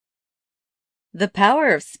The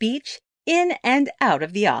power of speech in and out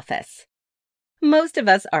of the office. Most of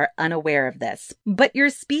us are unaware of this, but your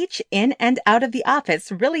speech in and out of the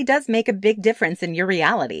office really does make a big difference in your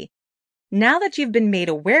reality. Now that you've been made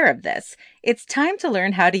aware of this, it's time to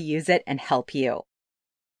learn how to use it and help you.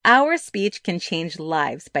 Our speech can change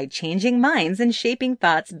lives by changing minds and shaping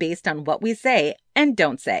thoughts based on what we say and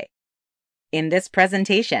don't say. In this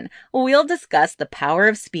presentation, we'll discuss the power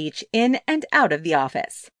of speech in and out of the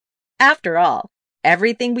office. After all,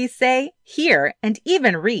 everything we say, hear, and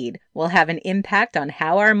even read will have an impact on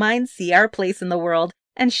how our minds see our place in the world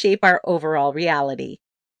and shape our overall reality.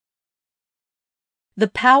 The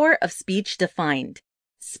power of speech defined.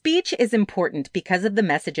 Speech is important because of the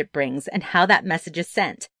message it brings and how that message is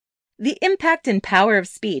sent. The impact and power of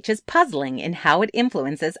speech is puzzling in how it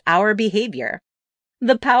influences our behavior.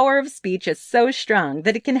 The power of speech is so strong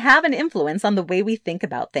that it can have an influence on the way we think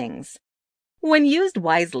about things. When used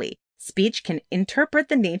wisely, speech can interpret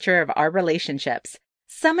the nature of our relationships,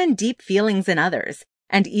 summon deep feelings in others,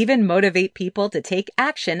 and even motivate people to take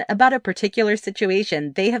action about a particular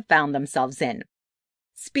situation they have found themselves in.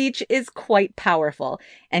 Speech is quite powerful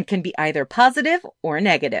and can be either positive or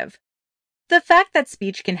negative. The fact that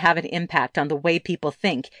speech can have an impact on the way people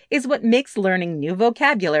think is what makes learning new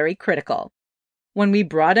vocabulary critical. When we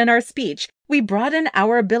broaden our speech, we broaden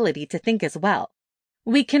our ability to think as well.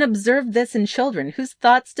 We can observe this in children whose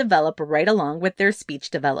thoughts develop right along with their speech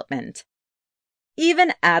development.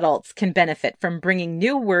 Even adults can benefit from bringing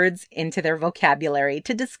new words into their vocabulary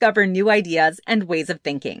to discover new ideas and ways of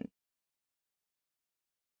thinking.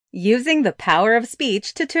 Using the power of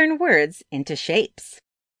speech to turn words into shapes.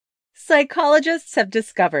 Psychologists have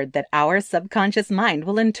discovered that our subconscious mind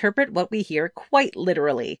will interpret what we hear quite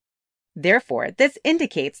literally. Therefore, this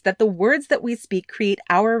indicates that the words that we speak create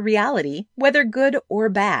our reality, whether good or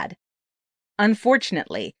bad.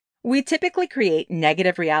 Unfortunately, we typically create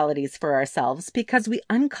negative realities for ourselves because we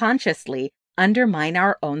unconsciously undermine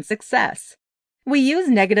our own success. We use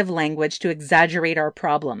negative language to exaggerate our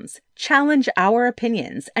problems, challenge our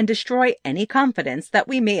opinions, and destroy any confidence that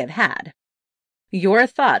we may have had. Your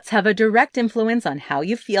thoughts have a direct influence on how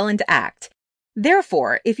you feel and act.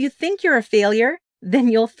 Therefore, if you think you're a failure, then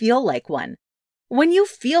you'll feel like one. When you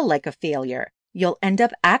feel like a failure, you'll end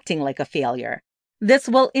up acting like a failure. This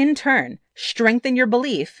will, in turn, strengthen your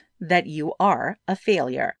belief that you are a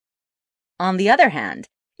failure. On the other hand,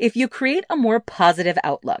 if you create a more positive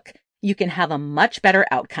outlook, you can have a much better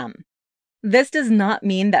outcome. This does not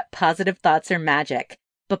mean that positive thoughts are magic,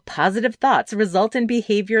 but positive thoughts result in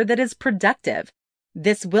behavior that is productive.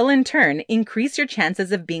 This will, in turn, increase your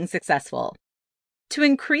chances of being successful. To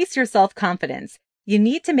increase your self-confidence, you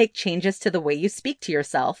need to make changes to the way you speak to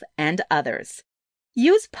yourself and others.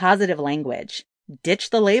 Use positive language.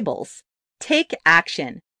 Ditch the labels. Take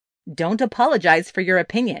action. Don't apologize for your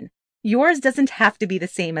opinion. Yours doesn't have to be the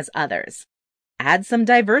same as others. Add some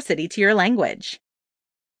diversity to your language.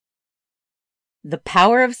 The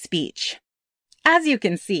power of speech. As you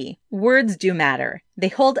can see, words do matter. They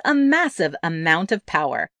hold a massive amount of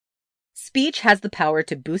power. Speech has the power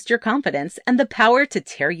to boost your confidence and the power to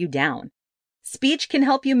tear you down. Speech can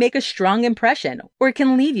help you make a strong impression or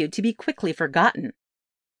can leave you to be quickly forgotten.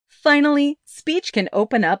 Finally, speech can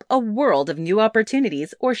open up a world of new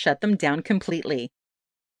opportunities or shut them down completely.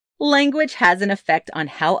 Language has an effect on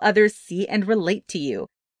how others see and relate to you.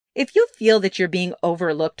 If you feel that you're being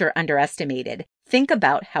overlooked or underestimated, think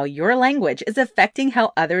about how your language is affecting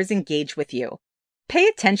how others engage with you. Pay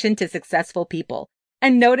attention to successful people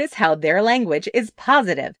and notice how their language is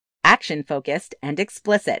positive, action-focused, and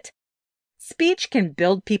explicit. Speech can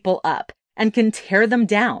build people up and can tear them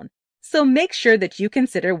down, so make sure that you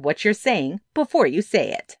consider what you're saying before you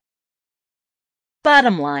say it.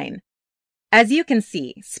 Bottom line. As you can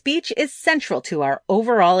see, speech is central to our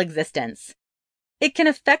overall existence. It can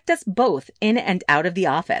affect us both in and out of the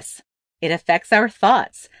office. It affects our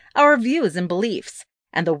thoughts, our views and beliefs,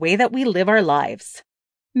 and the way that we live our lives.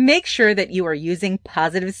 Make sure that you are using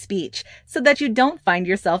positive speech so that you don't find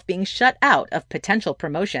yourself being shut out of potential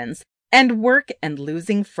promotions and work and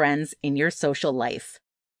losing friends in your social life.